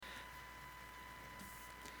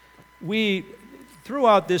we,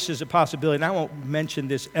 throughout this is a possibility, and I won't mention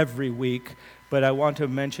this every week, but I want to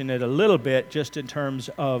mention it a little bit just in terms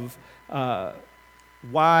of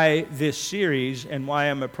why this series and why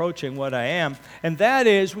I'm approaching what I am. And that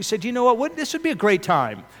is, we said, you know what, this would be a great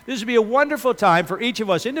time. This would be a wonderful time for each of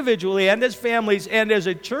us individually and as families and as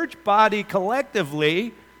a church body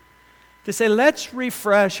collectively to say, let's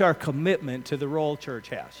refresh our commitment to the role church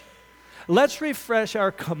has. Let's refresh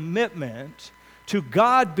our commitment to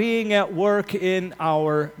God being at work in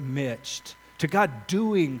our midst, to God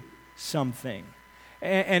doing something.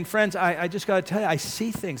 And friends, I just got to tell you, I see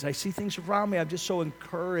things around me I'm just so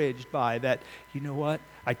encouraged by that. You know what?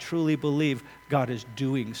 I truly believe God is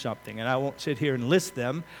doing something. And I won't sit here and list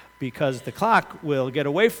them because the clock will get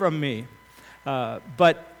away from me.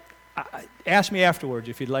 But ask me afterwards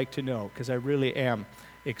if you'd like to know, because I really am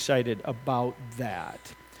excited about that.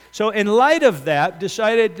 So in light of that,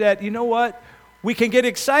 decided that, you know what? We can get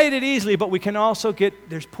excited easily, but we can also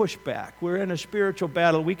there's pushback. We're in a spiritual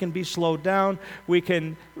battle. We can be slowed down. We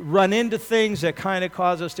can run into things that kind of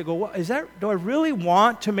cause us to go, do I really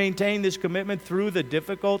want to maintain this commitment through the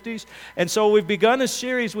difficulties? And so we've begun a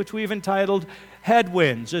series which we've entitled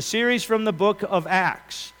Headwinds, a series from the book of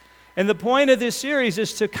Acts. And the point of this series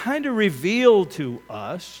is to kind of reveal to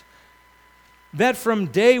us that from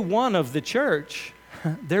day one of the church,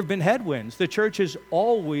 there have been headwinds. The church has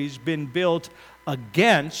always been built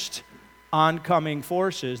against oncoming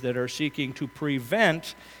forces that are seeking to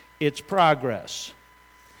prevent its progress.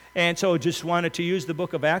 And so just wanted to use the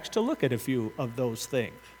book of Acts to look at a few of those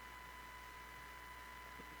things.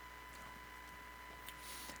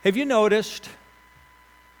 Have you noticed,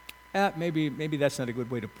 maybe that's not a good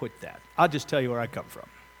way to put that. I'll just tell you where I come from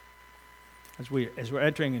as we're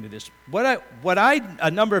entering into this. What I a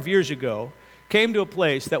number of years ago, came to a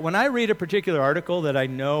place that when I read a particular article that I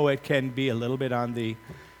know it can be a little bit on the,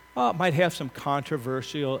 it might have some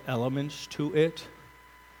controversial elements to it,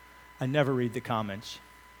 I never read the comments.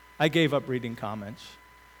 I gave up reading comments.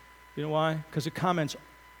 You know why? Because the comments,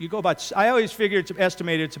 I always figured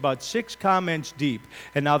it's about 6 comments deep,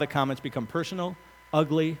 and now the comments become personal,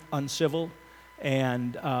 ugly, uncivil,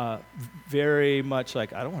 and very much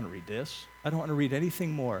like, I don't want to read this. I don't want to read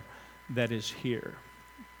anything more that is here.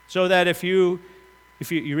 So that if you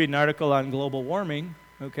read an article on global warming,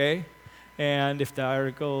 okay, and if the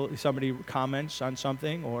article, somebody comments on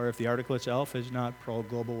something, or if the article itself is not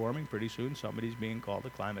pro-global warming, pretty soon somebody's being called a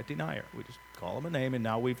climate denier. We just call them a name, and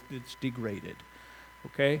now it's degraded,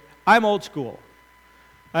 okay? I'm old school.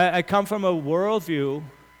 I come from a worldview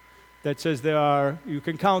that says you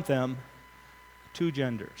can count them, 2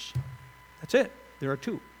 genders. That's it. There are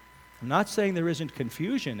 2. I'm not saying there isn't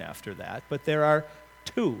confusion after that, but there are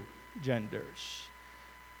 2 genders.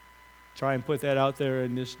 Try and put that out there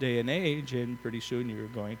in this day and age, and pretty soon you're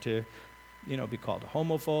going to, be called a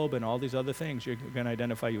homophobe and all these other things. You're going to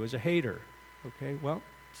identify you as a hater. Okay, well,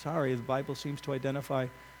 sorry, the Bible seems to identify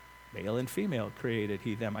male and female created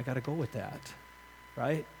he, them. I got to go with that,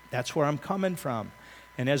 right? That's where I'm coming from.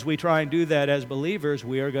 And as we try and do that as believers,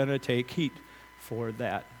 we are going to take heat for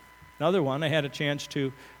that. Another one, I had a chance,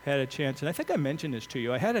 and I think I mentioned this to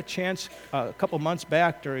you. I had a chance a couple months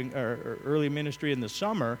back during our early ministry in the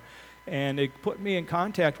summer, and it put me in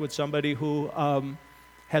contact with somebody who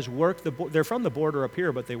has worked they're from the border up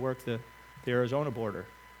here, but they work the Arizona border.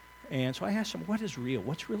 And so I asked him, what is real?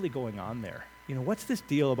 What's really going on there? What's this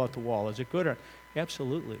deal about the wall? Is it good?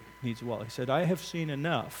 Absolutely needs a wall. He said, I have seen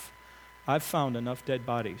enough. I've found enough dead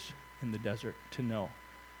bodies in the desert to know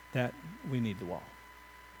that we need the wall.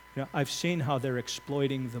 I've seen how they're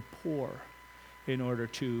exploiting the poor in order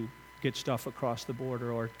to get stuff across the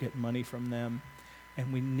border or get money from them.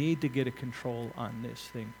 And we need to get a control on this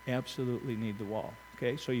thing. Absolutely need the wall.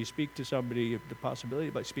 Okay, so you speak to somebody, the possibility,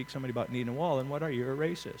 but speak to somebody about needing a wall, and what are you? You're a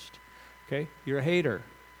racist. Okay, you're a hater.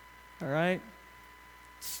 All right?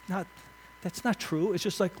 That's not true. It's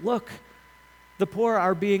just like, look, the poor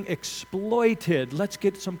are being exploited. Let's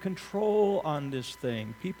get some control on this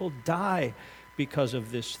thing. People die because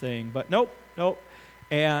of this thing, but nope.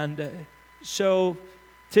 And so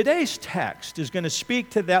today's text is going to speak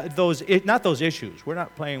to not those issues. We're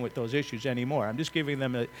not playing with those issues anymore. I'm just giving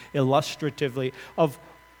them illustratively of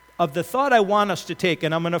the thought I want us to take,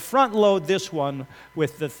 and I'm going to front load this one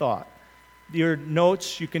with the thought. Your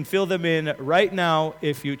notes, you can fill them in right now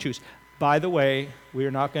if you choose. By the way, we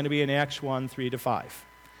are not going to be in Acts 1, 3-5.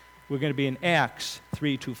 We're going to be in Acts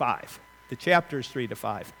 3-5. The chapters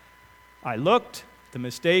 3-5. I looked, the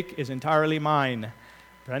mistake is entirely mine.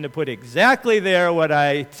 Brenda put exactly there what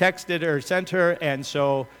I texted or sent her, and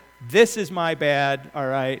so This is my bad, all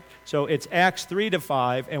right? So it's Acts 3 to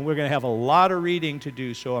 5, and we're going to have a lot of reading to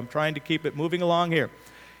do, so I'm trying to keep it moving along here.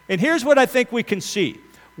 And here's what I think we can see.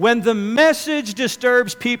 When the message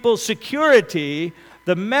disturbs people's security,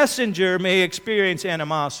 the messenger may experience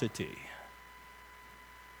animosity.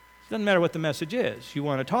 It doesn't matter what the message is. You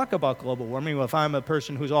want to talk about global warming. Well, if I'm a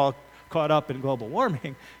person who's all caught up in global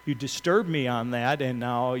warming, you disturb me on that, and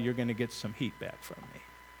now you're going to get some heat back from me,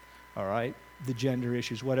 all right? The gender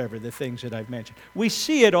issues, whatever, the things that I've mentioned. We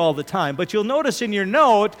see it all the time, but you'll notice in your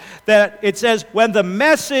note that it says, when the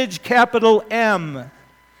message, capital M,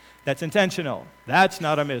 that's intentional. That's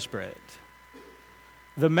not a misprint.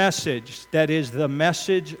 The message, that is the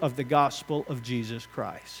message of the gospel of Jesus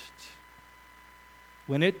Christ.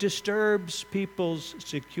 When it disturbs people's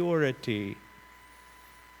security,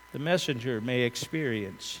 the messenger may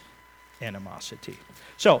experience animosity.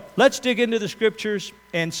 So let's dig into the scriptures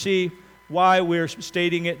and see why we're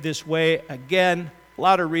stating it this way. Again, a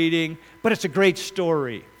lot of reading, but it's a great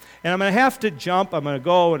story. And I'm going to have to jump. I'm going to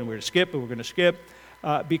go, and we're going to skip, and we're going to skip,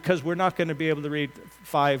 because we're not going to be able to read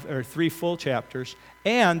 5 or 3 full chapters.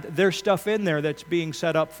 And there's stuff in there that's being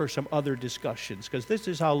set up for some other discussions, because this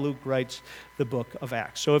is how Luke writes the book of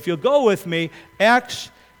Acts. So if you'll go with me, Acts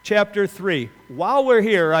chapter 3. While we're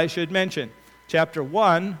here, I should mention, chapter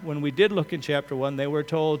 1, when we did look in chapter 1, they were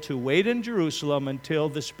told to wait in Jerusalem until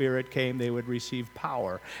the Spirit came. They would receive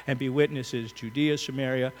power and be witnesses, Judea,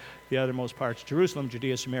 Samaria, the uttermost parts, Jerusalem,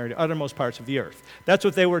 Judea, Samaria, the uttermost parts of the earth. That's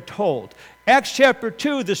what they were told. Acts chapter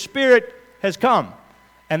 2, the Spirit has come,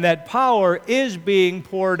 and that power is being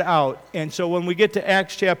poured out. And so when we get to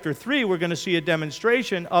Acts chapter 3, we're going to see a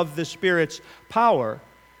demonstration of the Spirit's power,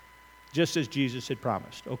 just as Jesus had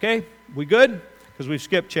promised. Okay? We good? Because we've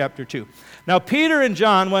skipped chapter 2. Now, Peter and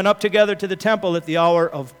John went up together to the temple at the hour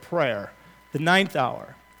of prayer, the 9th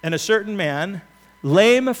hour. And a certain man,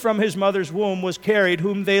 lame from his mother's womb, was carried,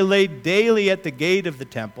 whom they laid daily at the gate of the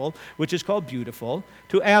temple, which is called Beautiful,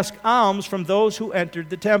 to ask alms from those who entered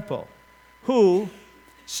the temple, who,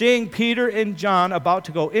 seeing Peter and John about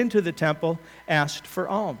to go into the temple, asked for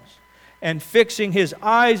alms. And fixing his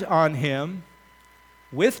eyes on him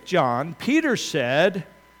with John, Peter said,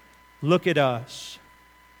 "Look at us."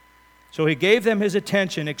 So he gave them his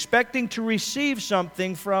attention, expecting to receive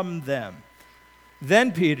something from them.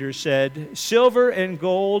 Then Peter said, "Silver and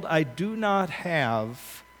gold I do not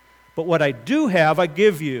have, but what I do have I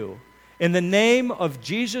give you. In the name of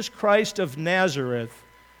Jesus Christ of Nazareth,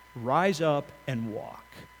 rise up and walk."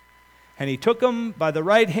 And he took him by the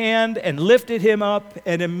right hand and lifted him up,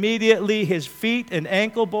 and immediately his feet and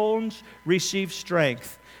ankle bones received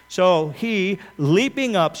strength. So he,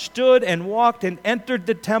 leaping up, stood and walked and entered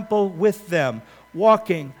the temple with them,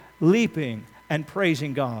 walking, leaping, and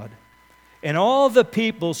praising God. And all the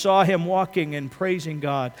people saw him walking and praising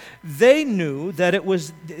God. They knew that it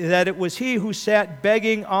was he who sat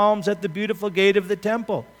begging alms at the Beautiful gate of the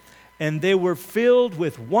temple. And they were filled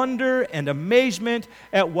with wonder and amazement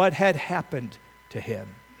at what had happened to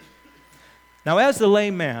him. Now as the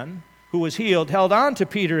lame man who was healed held on to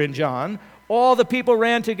Peter and John, all the people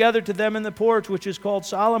ran together to them in the porch, which is called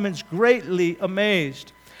Solomon's, greatly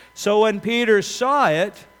amazed. So when Peter saw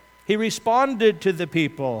it, he responded to the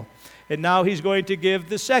people. And now he's going to give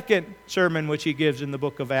the second sermon, which he gives in the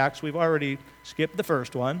book of Acts. We've already skipped the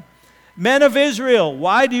first one. "Men of Israel,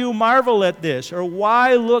 why do you marvel at this? Or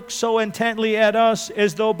why look so intently at us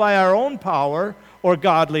as though by our own power or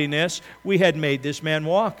godliness we had made this man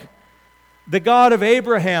walk? The God of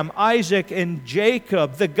Abraham, Isaac, and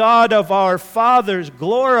Jacob, the God of our fathers,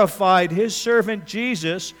 glorified his servant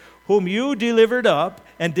Jesus, whom you delivered up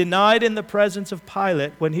and denied in the presence of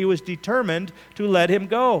Pilate when he was determined to let him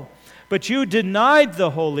go. But you denied the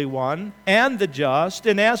Holy One and the just,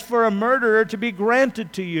 and asked for a murderer to be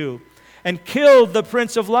granted to you, and killed the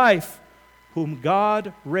Prince of Life, whom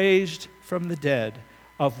God raised from the dead,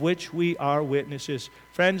 of which we are witnesses."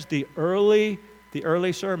 Friends, the early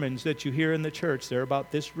sermons that you hear in the church, they're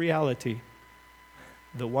about this reality.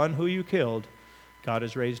 The one who you killed, God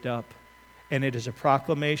has raised up. And it is a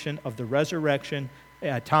proclamation of the resurrection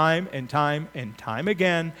time and time and time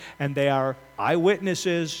again. And they are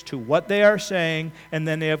eyewitnesses to what they are saying. And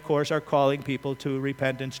then they, of course, are calling people to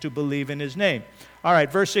repentance, to believe in his name. All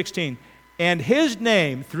right, verse 16. "And his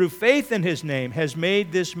name, through faith in his name, has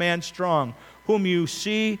made this man strong, whom you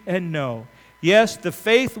see and know. Yes, the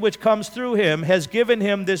faith which comes through him has given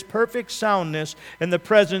him this perfect soundness in the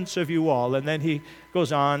presence of you all." And then he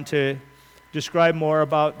goes on to describe more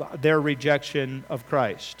about their rejection of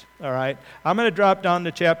Christ. All right? I'm going to drop down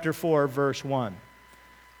to chapter 4, verse 1.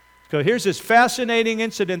 So here's this fascinating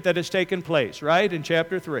incident that has taken place, right, in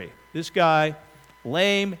chapter 3. This guy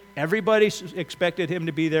lame. Everybody expected him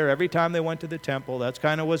to be there every time they went to the temple. That's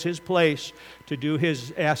kind of was his place to do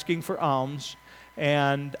his asking for alms.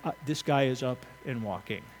 And this guy is up and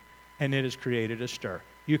walking. And it has created a stir.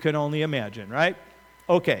 You can only imagine, right?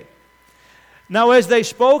 Okay. Now as they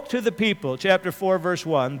spoke to the people, chapter 4, verse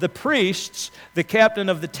 1, the priests, the captain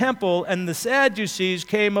of the temple, and the Sadducees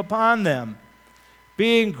came upon them,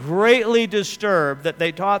 being greatly disturbed that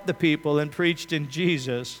they taught the people and preached in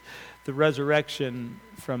Jesus the resurrection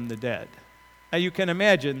from the dead. Now you can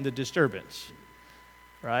imagine the disturbance,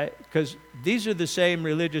 right? Because these are the same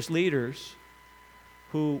religious leaders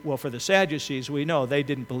who, well, for the Sadducees, we know they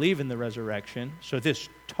didn't believe in the resurrection, so this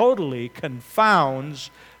totally confounds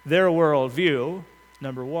their worldview,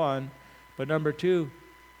 number one. But number two,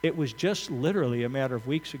 it was just literally a matter of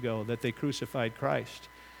weeks ago that they crucified Christ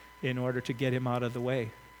in order to get him out of the way.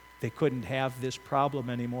 They couldn't have this problem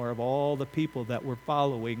anymore of all the people that were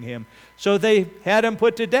following him. So they had him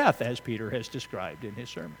put to death, as Peter has described in his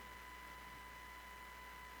sermon.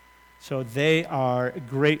 So they are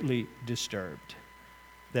greatly disturbed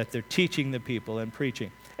that they're teaching the people and preaching.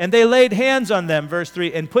 And they laid hands on them, verse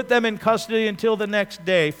 3, and put them in custody until the next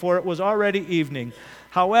day, for it was already evening.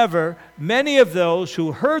 However, many of those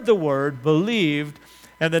who heard the word believed,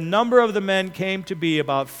 and the number of the men came to be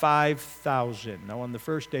about 5,000. Now, on the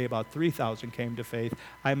first day, about 3,000 came to faith.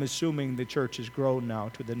 I'm assuming the church has grown now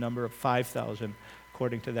to the number of 5,000,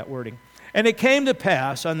 according to that wording. And it came to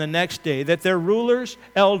pass on the next day that their rulers,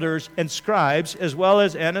 elders, and scribes, as well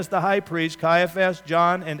as Annas the high priest, Caiaphas,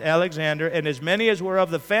 John, and Alexander, and as many as were of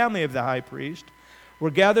the family of the high priest,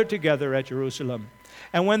 were gathered together at Jerusalem.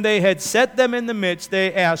 And when they had set them in the midst,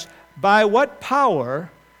 they asked, "By what power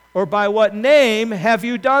or by what name have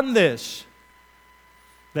you done this?"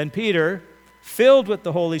 Then Peter, filled with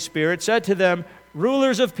the Holy Spirit, said to them,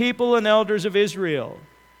 "Rulers of people and elders of Israel,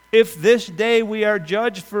 if this day we are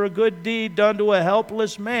judged for a good deed done to a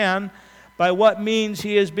helpless man, by what means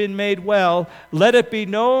he has been made well, let it be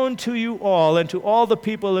known to you all and to all the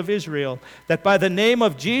people of Israel, that by the name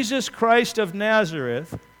of Jesus Christ of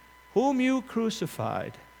Nazareth, whom you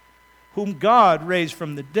crucified, whom God raised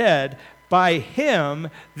from the dead, by him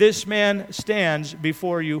this man stands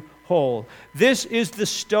before you whole. This is the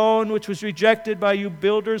stone which was rejected by you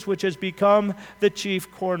builders, which has become the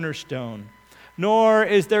chief cornerstone. Nor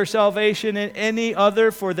is there salvation in any other,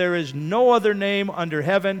 for there is no other name under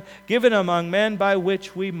heaven given among men by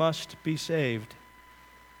which we must be saved."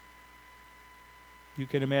 You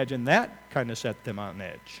can imagine that kind of set them on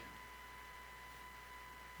edge.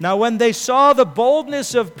 Now when they saw the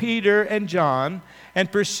boldness of Peter and John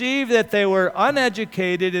and perceived that they were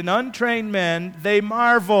uneducated and untrained men, they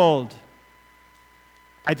marveled.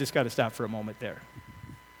 I just got to stop for a moment there.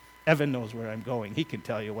 Evan knows where I'm going. He can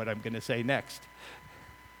tell you what I'm going to say next.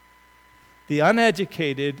 The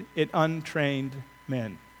uneducated and untrained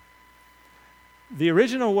men. The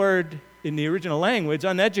original word in the original language,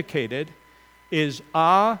 uneducated, is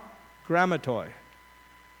agrammatoi,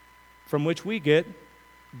 from which we get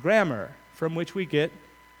grammar, from which we get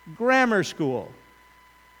grammar school.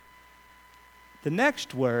 The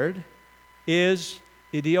next word is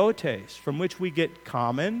idiotes, from which we get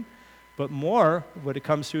common, but more, what it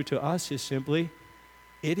comes through to us is simply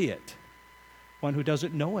idiot, one who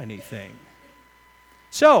doesn't know anything.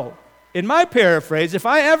 So, in my paraphrase, if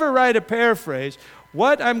I ever write a paraphrase,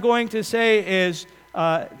 what I'm going to say is,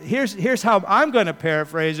 here's how I'm going to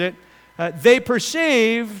paraphrase it. They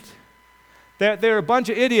perceived that they're a bunch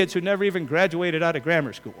of idiots who never even graduated out of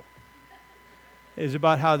grammar school, is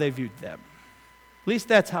about how they viewed them. At least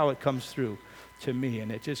that's how it comes through to me,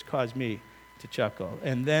 and it just caused me to chuckle.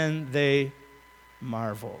 And then they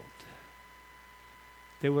marveled.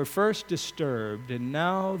 They were first disturbed, and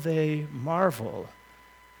now they marvel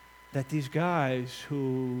that these guys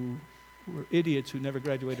who were idiots who never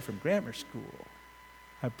graduated from grammar school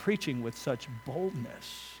are preaching with such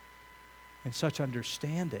boldness and such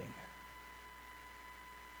understanding.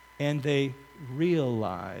 And they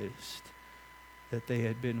realized that they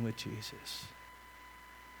had been with Jesus.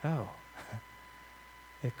 Oh,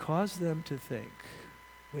 it caused them to think,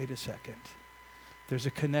 wait a second, there's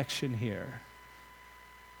a connection here.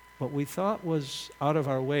 What we thought was out of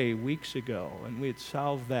our way weeks ago, and we had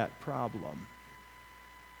solved that problem.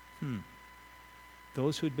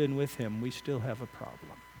 Those who'd been with him, we still have a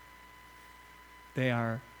problem. They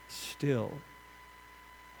are still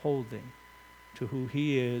holding to who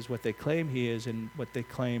he is, what they claim he is, and what they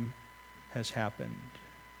claim has happened.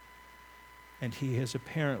 And he has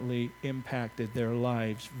apparently impacted their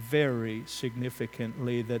lives very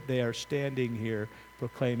significantly, that they are standing here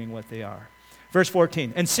proclaiming what they are. Verse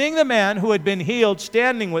 14, and seeing the man who had been healed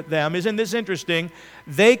standing with them, isn't this interesting?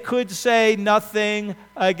 They could say nothing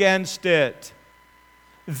against it.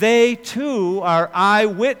 They too are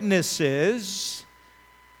eyewitnesses,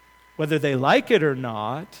 whether they like it or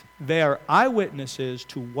not, they are eyewitnesses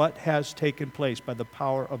to what has taken place by the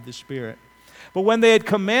power of the Spirit. But when they had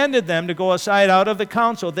commanded them to go aside out of the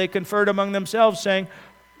council, they conferred among themselves, saying,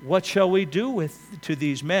 what shall we do to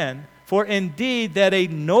these men? For indeed that a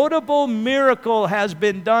notable miracle has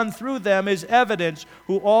been done through them is evidence,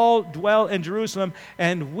 who all dwell in Jerusalem,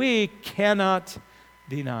 and we cannot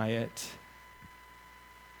deny it.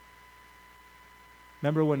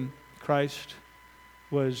 Remember when Christ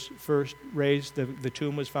was first raised, the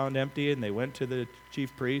tomb was found empty, and they went to the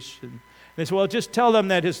chief priests, and they said, well, just tell them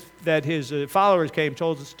that his followers came,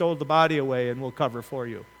 stole the body away, and we'll cover for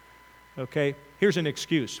you. Okay? Here's an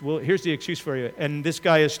excuse. Well, here's the excuse for you. And this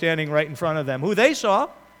guy is standing right in front of them, who they saw.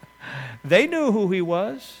 They knew who he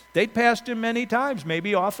was. They'd passed him many times.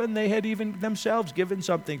 Maybe often they had even themselves given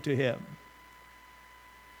something to him.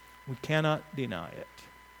 We cannot deny it.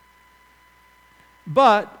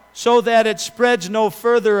 But so that it spreads no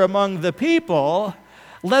further among the people,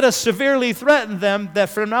 let us severely threaten them that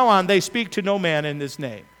from now on they speak to no man in this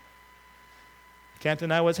name. Can't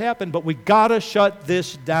deny what's happened, but we got to shut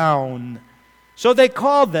this down. So they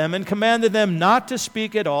called them and commanded them not to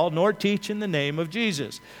speak at all, nor teach in the name of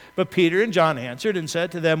Jesus. But Peter and John answered and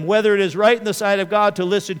said to them, whether it is right in the sight of God to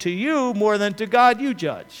listen to you more than to God, you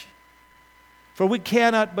judge. For we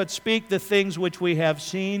cannot but speak the things which we have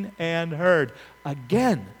seen and heard.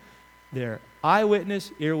 Again, their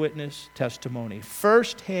eyewitness, ear-witness testimony,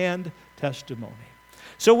 first-hand testimony.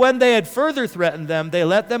 So when they had further threatened them, they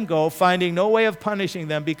let them go, finding no way of punishing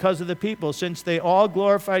them because of the people, since they all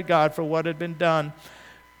glorified God for what had been done.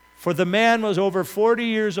 For the man was over 40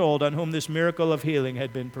 years old on whom this miracle of healing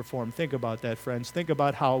had been performed. Think about that, friends. Think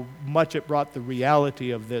about how much it brought the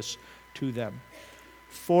reality of this to them.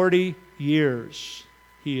 40 years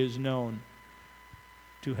he is known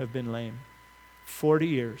to have been lame. 40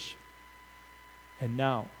 years. And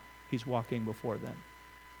now he's walking before them.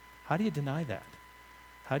 How do you deny that?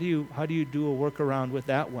 How do you do a workaround with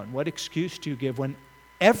that one? What excuse do you give when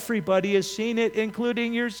everybody has seen it,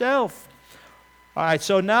 including yourself? All right,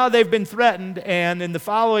 so now they've been threatened, and in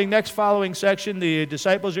the next following section, the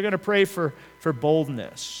disciples are going to pray for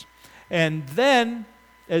boldness. And then,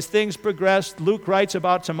 as things progress, Luke writes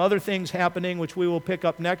about some other things happening, which we will pick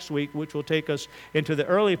up next week, which will take us into the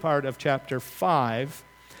early part of chapter 5.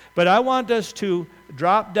 But I want us to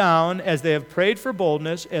drop down as they have prayed for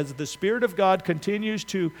boldness, as the Spirit of God continues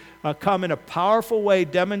to come in a powerful way,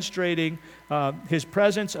 demonstrating His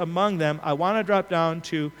presence among them. I want to drop down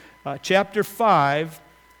to chapter 5,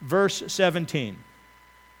 verse 17.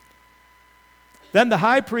 Then the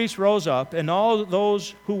high priest rose up, and all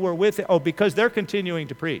those who were with him, because they're continuing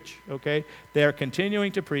to preach, okay? They're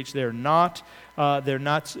continuing to preach. They're not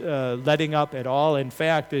letting up at all. In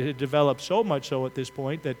fact, it had developed so much so at this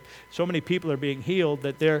point that so many people are being healed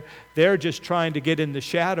that they're just trying to get in the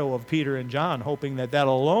shadow of Peter and John, hoping that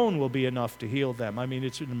alone will be enough to heal them. I mean,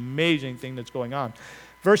 it's an amazing thing that's going on.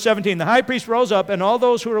 Verse 17, the high priest rose up, and all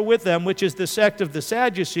those who were with them, which is the sect of the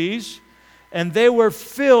Sadducees, and they were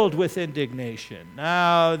filled with indignation.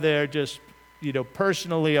 Now they're just,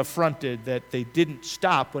 personally affronted that they didn't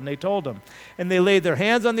stop when they told them. And they laid their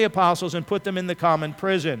hands on the apostles and put them in the common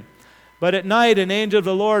prison. But at night an angel of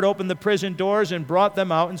the Lord opened the prison doors and brought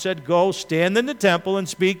them out and said, go, stand in the temple and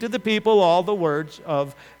speak to the people all the words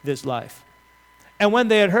of this life. And when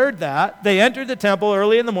they had heard that, they entered the temple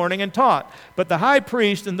early in the morning and taught. But the high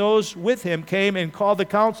priest and those with him came and called the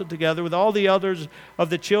council together with all the elders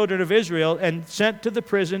of the children of Israel and sent to the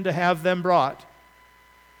prison to have them brought.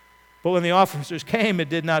 But when the officers came and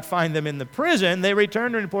did not find them in the prison, they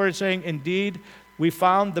returned and reported, saying, indeed, we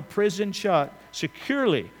found the prison shut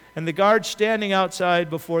securely and the guards standing outside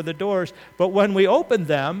before the doors. But when we opened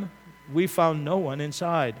them, we found no one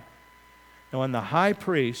inside. Now when the high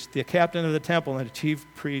priest, the captain of the temple, and the chief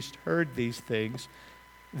priest heard these things,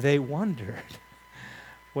 they wondered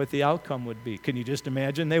what the outcome would be. Can you just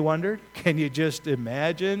imagine they wondered? Can you just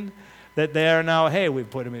imagine that they are now, hey, we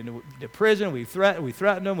put them into prison, we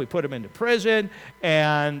threatened them, we put them into prison,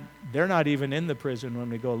 and they're not even in the prison when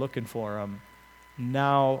we go looking for them.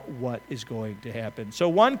 Now what is going to happen? So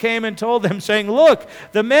one came and told them, saying, look,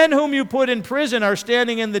 the men whom you put in prison are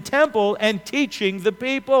standing in the temple and teaching the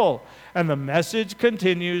people. And the message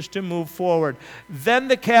continues to move forward. Then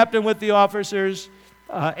the captain with the officers,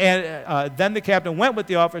 then the captain went with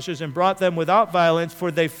the officers and brought them without violence,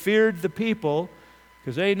 for they feared the people,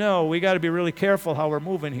 because they know we got to be really careful how we're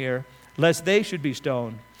moving here, lest they should be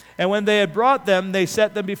stoned. And when they had brought them, they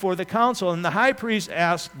set them before the council. And the high priest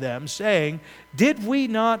asked them, saying, "Did we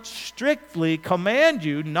not strictly command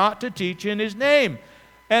you not to teach in his name?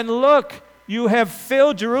 And look, you have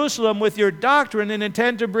filled Jerusalem with your doctrine and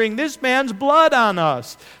intend to bring this man's blood on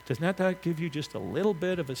us." Doesn't that give you just a little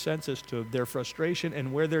bit of a sense as to their frustration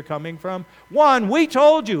and where they're coming from? One, we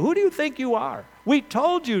told you. Who do you think you are? We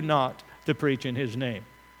told you not to preach in his name.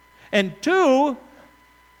 And two,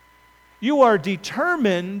 you are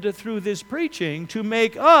determined through this preaching to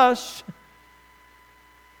make us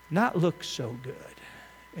not look so good,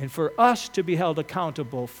 and for us to be held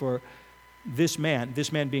accountable for this man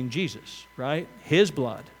being Jesus, right? His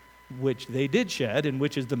blood, which they did shed, and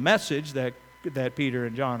which is the message that Peter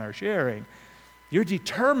and John are sharing. You're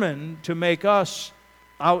determined to make us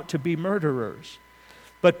out to be murderers.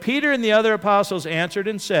 But Peter and the other apostles answered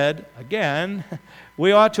and said, again,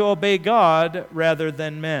 "We ought to obey God rather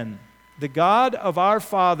than men. The God of our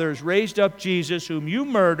fathers raised up Jesus, whom you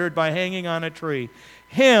murdered by hanging on a tree.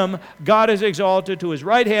 Him God has exalted to his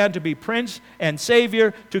right hand to be Prince and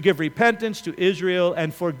Savior, to give repentance to Israel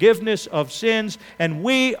and forgiveness of sins. And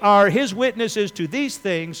we are his witnesses to these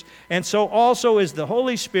things, and so also is the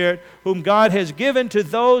Holy Spirit, whom God has given to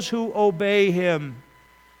those who obey him."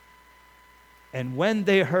 And when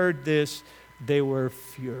they heard this, they were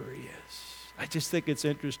furious. I just think it's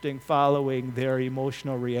interesting following their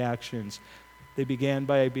emotional reactions. They began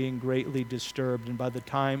by being greatly disturbed, and by the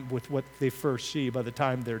time, with what they first see, by the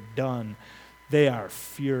time they're done, they are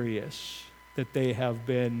furious that they have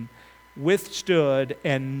been withstood,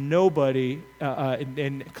 and nobody,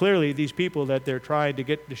 and clearly these people that they're trying to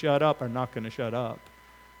get to shut up are not going to shut up.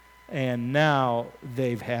 And now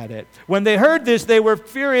they've had it. When they heard this, they were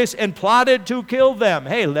furious and plotted to kill them.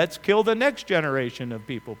 Hey, let's kill the next generation of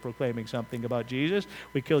people proclaiming something about Jesus.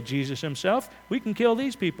 We killed Jesus himself. We can kill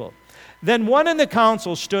these people. Then one in the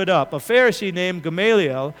council stood up, a Pharisee named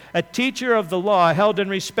Gamaliel, a teacher of the law held in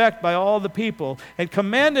respect by all the people, and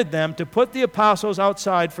commanded them to put the apostles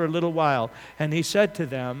outside for a little while. And he said to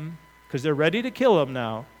them, because they're ready to kill him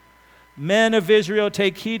now, "Men of Israel,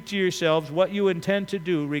 take heed to yourselves what you intend to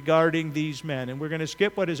do regarding these men." And we're going to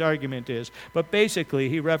skip what his argument is. But basically,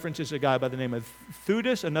 he references a guy by the name of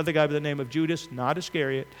Theudas, another guy by the name of Judas, not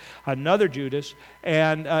Iscariot, another Judas.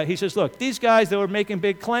 And he says, look, these guys that were making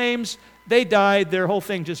big claims, they died. Their whole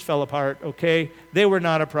thing just fell apart, okay? They were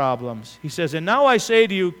not a problem. He says, "And now I say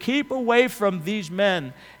to you, keep away from these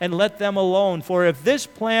men and let them alone. For if this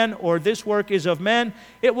plan or this work is of men,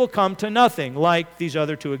 it will come to nothing, like these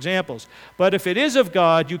other two examples. But if it is of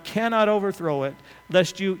God, you cannot overthrow it,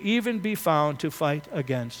 lest you even be found to fight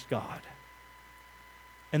against God."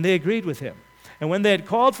 And they agreed with him. And when they had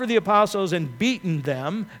called for the apostles and beaten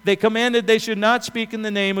them, they commanded they should not speak in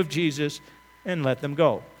the name of Jesus, and let them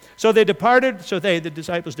go. So the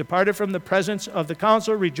disciples departed from the presence of the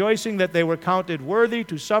council, rejoicing that they were counted worthy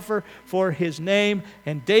to suffer for his name.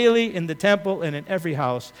 And daily in the temple and in every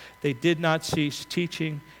house, they did not cease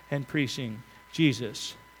teaching and preaching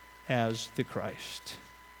Jesus as the Christ.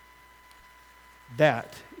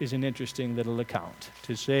 That is an interesting little account,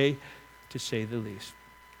 to say the least.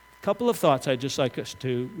 A couple of thoughts I'd just like us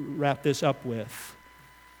to wrap this up with.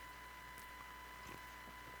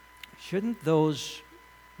 Shouldn't those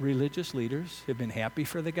religious leaders have been happy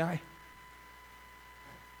for the guy?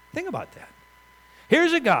 Think about that.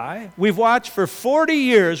 Here's a guy we've watched for 40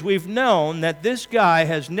 years. We've known that this guy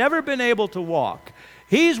has never been able to walk.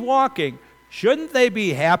 He's walking. Shouldn't they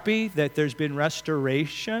be happy that there's been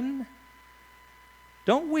restoration?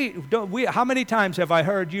 Don't we, how many times have I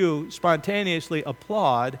heard you spontaneously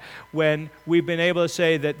applaud when we've been able to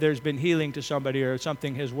say that there's been healing to somebody or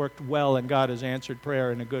something has worked well and God has answered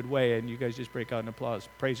prayer in a good way, and you guys just break out in applause,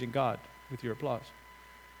 praising God with your applause,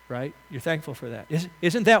 right? You're thankful for that.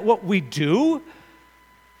 Isn't that what we do?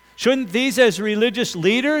 Shouldn't these as religious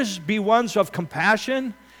leaders be ones of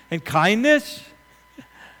compassion and kindness?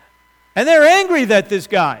 And they're angry that this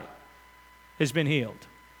guy has been healed.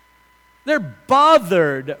 They're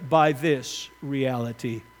bothered by this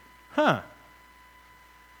reality.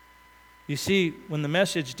 You see, when the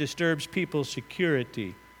message disturbs people's security,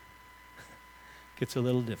 it gets a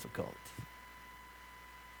little difficult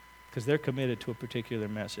because they're committed to a particular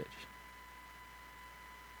message.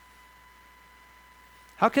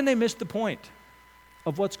 How can they miss the point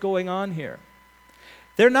of what's going on here?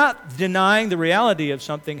 They're not denying the reality of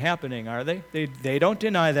something happening, are they? They don't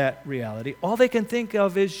deny that reality. All they can think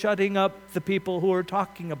of is shutting up the people who are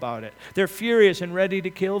talking about it. They're furious and ready to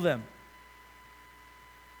kill them.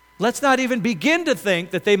 Let's not even begin to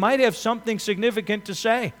think that they might have something significant to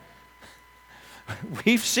say.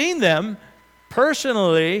 We've seen them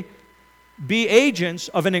personally be agents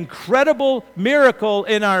of an incredible miracle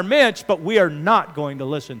in our midst, but we are not going to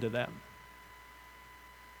listen to them.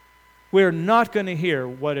 We're not going to hear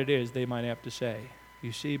what it is they might have to say.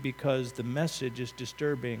 You see, because the message is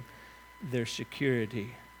disturbing their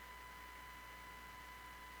security.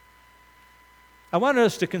 I want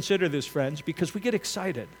us to consider this, friends, because we get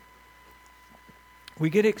excited. We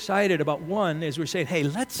get excited about one as we're saying, hey,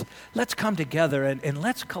 let's come together and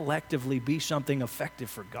let's collectively be something effective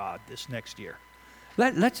for God this next year.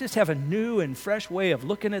 Let's just have a new and fresh way of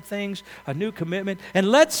looking at things, a new commitment, and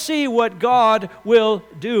let's see what God will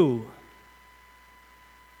do.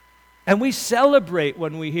 And we celebrate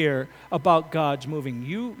when we hear about God's moving.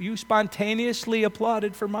 You spontaneously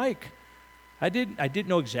applauded for Mike. I didn't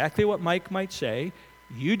know exactly what Mike might say.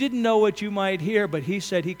 You didn't know what you might hear, but he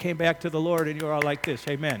said he came back to the Lord, and you're all like this.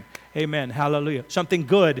 Amen. Amen. Hallelujah. Something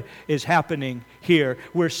good is happening here.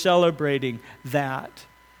 We're celebrating that.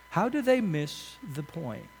 How do they miss the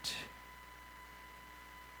point?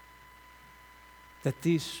 That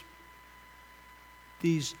these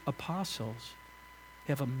apostles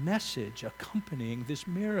have a message accompanying this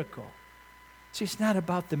miracle. See, it's not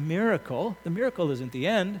about the miracle. The miracle isn't the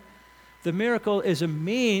end. The miracle is a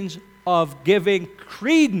means of giving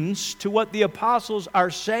credence to what the apostles are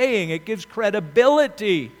saying. It gives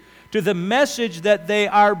credibility to the message that they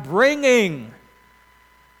are bringing.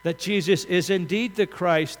 That Jesus is indeed the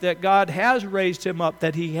Christ, that God has raised him up,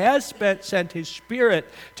 that he has sent his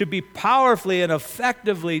Spirit to be powerfully and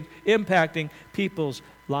effectively impacting people's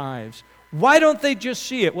lives. Why don't they just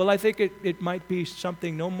see it? Well, I think it might be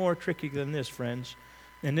something no more tricky than this, friends.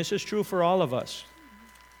 And this is true for all of us,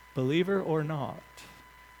 believer or not.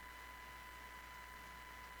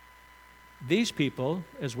 These people,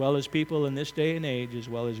 as well as people in this day and age, as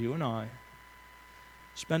well as you and I,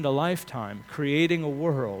 spend a lifetime creating a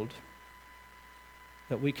world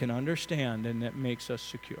that we can understand and that makes us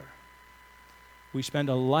secure. We spend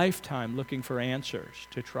a lifetime looking for answers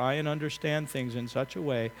to try and understand things in such a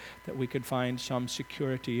way that we can find some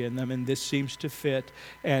security in them, and this seems to fit,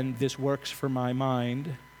 and this works for my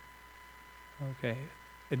mind. Okay.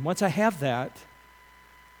 And once I have that,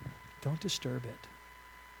 don't disturb it.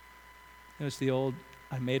 It's the old,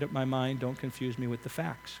 I made up my mind, don't confuse me with the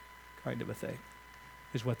facts kind of a thing,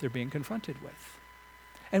 is what they're being confronted with.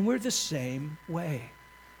 And we're the same way.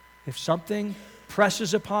 If something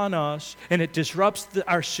presses upon us and it disrupts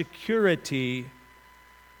our security,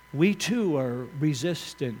 we too are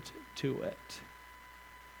resistant to it.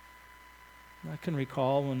 I can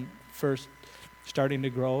recall when first starting to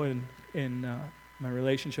grow in my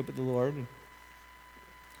relationship with the Lord.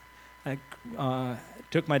 I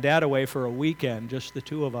took my dad away for a weekend, just the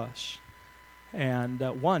two of us. And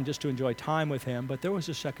one, just to enjoy time with him, but there was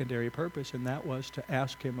a secondary purpose, and that was to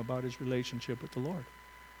ask him about his relationship with the Lord.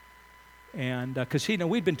 And because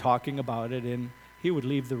we'd been talking about it, and he would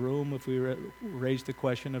leave the room if we raised the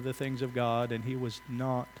question of the things of God, and he was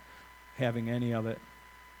not having any of it.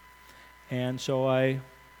 And so I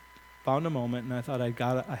found a moment, and I thought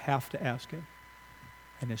I have to ask him.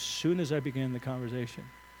 And as soon as I began the conversation,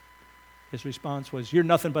 his response was, "You're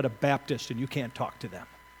nothing but a Baptist, and you can't talk to them."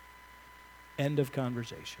 End of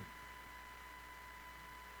conversation.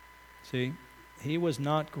 See, he was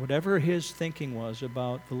not, whatever his thinking was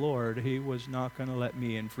about the Lord, he was not going to let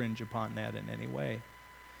me infringe upon that in any way.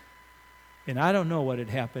 And I don't know what had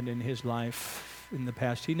happened in his life in the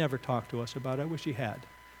past. He never talked to us about it. I wish he had.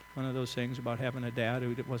 One of those things about having a dad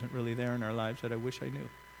who wasn't really there in our lives that I wish I knew.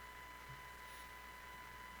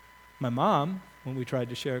 My mom, when we tried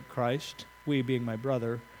to share Christ, we being my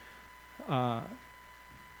brother,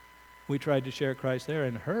 we tried to share Christ there,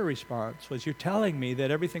 and her response was, "You're telling me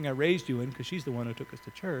that everything I raised you in," because she's the one who took us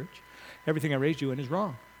to church, "everything I raised you in is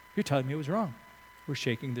wrong. You're telling me it was wrong." We're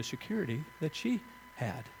shaking the security that she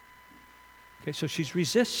had. Okay, so she's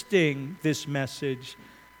resisting this message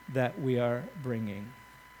that we are bringing.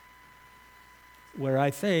 Where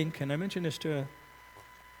I think, and I mentioned this to a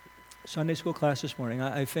Sunday school class this morning,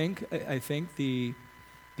 I think the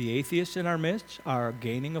atheists in our midst are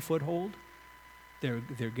gaining a foothold.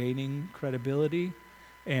 They're gaining credibility,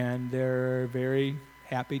 and they're very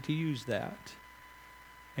happy to use that.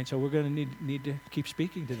 And so we're going to need to keep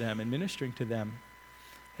speaking to them and ministering to them.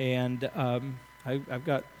 And I've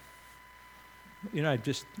got, I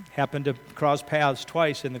just happened to cross paths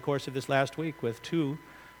twice in the course of this last week with two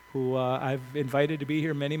who I've invited to be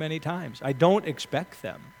here many, many times. I don't expect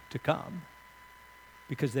them to come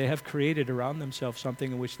because they have created around themselves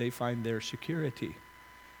something in which they find their security.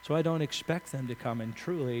 So I don't expect them to come and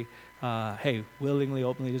truly, willingly,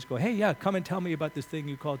 openly just go, "Hey, yeah, come and tell me about this thing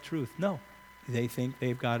you call truth." No, they think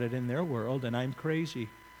they've got it in their world, and I'm crazy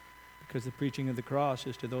Because the preaching of the cross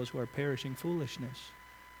is to those who are perishing foolishness.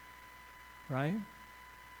 Right?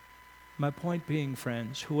 My point being,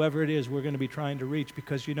 friends, whoever it is we're going to be trying to reach,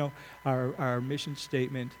 because our mission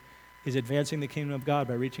statement is advancing the kingdom of God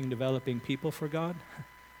by reaching and developing people for God.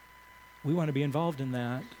 We want to be involved in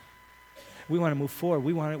that. We want to move forward.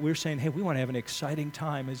 We're saying, hey, we want to have an exciting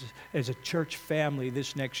time as a church family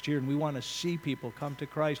this next year, and we want to see people come to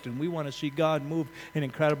Christ, and we want to see God move in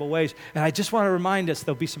incredible ways. And I just want to remind us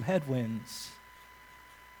there'll be some headwinds,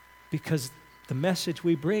 because the message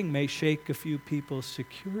we bring may shake a few people's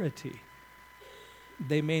security.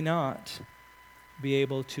 They may not be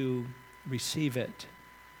able to receive it.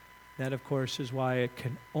 That, of course, is why it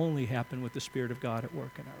can only happen with the Spirit of God at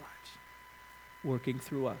work in our lives, working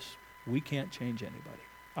through us. We can't change anybody.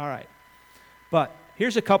 All right. But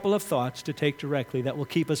here's a couple of thoughts to take directly that will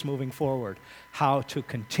keep us moving forward. How to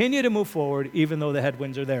continue to move forward even though the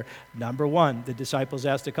headwinds are there. Number one, the disciples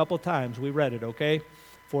asked a couple times. We read it, okay?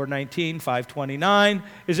 4:19, 5:29.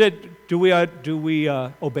 Is it, do we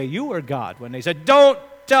obey you or God? When they said, don't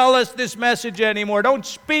tell us this message anymore. Don't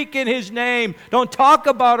speak in his name. Don't talk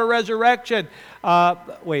about a resurrection.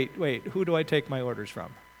 Wait. Who do I take my orders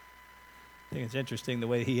from? I think it's interesting the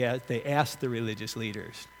way they asked the religious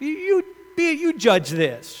leaders. You judge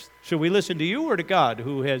this. Should we listen to you or to God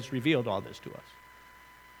who has revealed all this to us?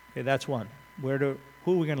 Okay, that's one. Who are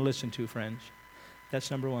we going to listen to, friends? That's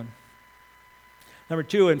number one. Number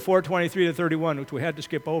two, in 4:23-31, which we had to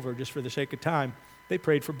skip over just for the sake of time, they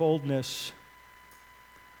prayed for boldness.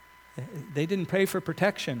 They didn't pray for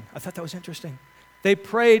protection. I thought that was interesting. They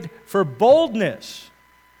prayed for boldness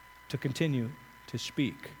to continue to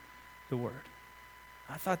speak the word.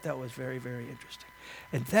 I thought that was very, very interesting.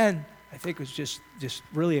 And then I think it was just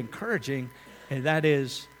really encouraging, and that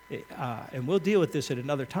is, and we'll deal with this at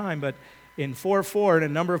another time, but in 4:4, in a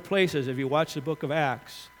number of places, if you watch the book of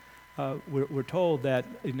Acts, we're told that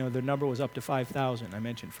the number was up to 5,000. I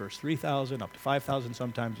mentioned first 3,000, up to 5,000.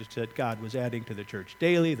 Sometimes it said God was adding to the church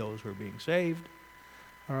daily. Those were being saved.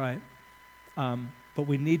 All right. But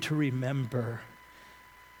we need to remember,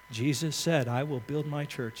 Jesus said, I will build my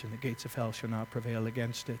church and the gates of hell shall not prevail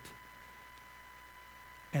against it.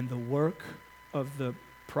 And the work of the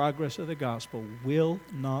progress of the gospel will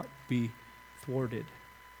not be thwarted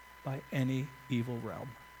by any evil realm.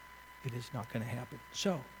 It is not going to happen.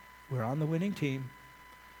 So, we're on the winning team.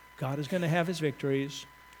 God is going to have his victories.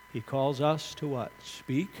 He calls us to what?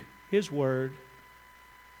 Speak his word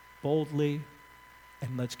boldly,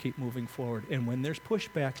 and let's keep moving forward. And when there's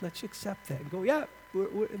pushback, let's accept that and go, yeah,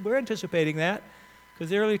 we're anticipating that, because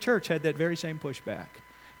the early church had that very same pushback.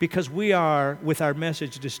 Because we are, with our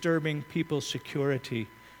message, disturbing people's security.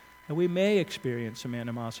 And we may experience some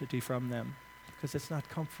animosity from them, because it's not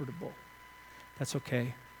comfortable. That's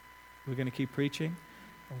okay. We're going to keep preaching,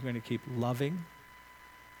 and we're going to keep loving,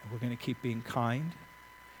 and we're going to keep being kind,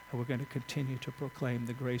 and we're going to continue to proclaim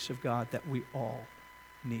the grace of God that we all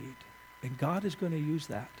need. And God is going to use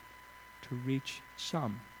that to reach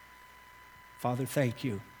some. Father, thank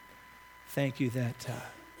you. Thank you that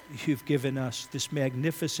you've given us this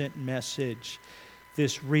magnificent message,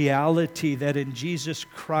 this reality that in Jesus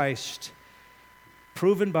Christ,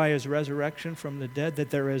 proven by his resurrection from the dead, that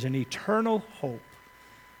there is an eternal hope.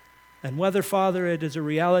 And whether, Father, it is a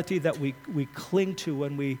reality that we cling to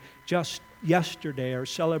when we just yesterday are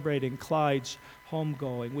celebrating Clyde's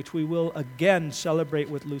homegoing, which we will again celebrate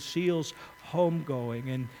with Lucille's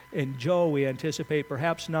homegoing, and Joe, we anticipate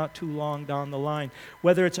perhaps not too long down the line.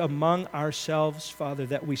 Whether it's among ourselves, Father,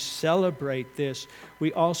 that we celebrate this,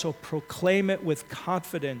 we also proclaim it with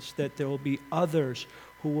confidence that there will be others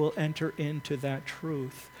who will enter into that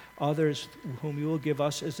truth, others whom you will give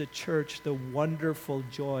us as a church the wonderful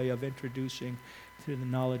joy of introducing to the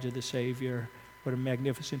knowledge of the Savior. What a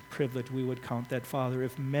magnificent privilege we would count that, Father,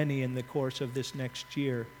 if many in the course of this next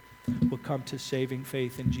year will come to saving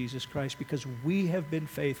faith in Jesus Christ, because we have been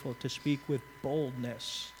faithful to speak with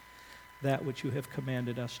boldness that which you have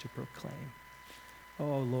commanded us to proclaim.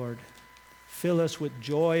 Oh, Lord, fill us with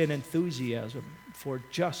joy and enthusiasm for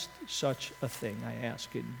just such a thing, I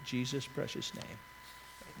ask in Jesus' precious name.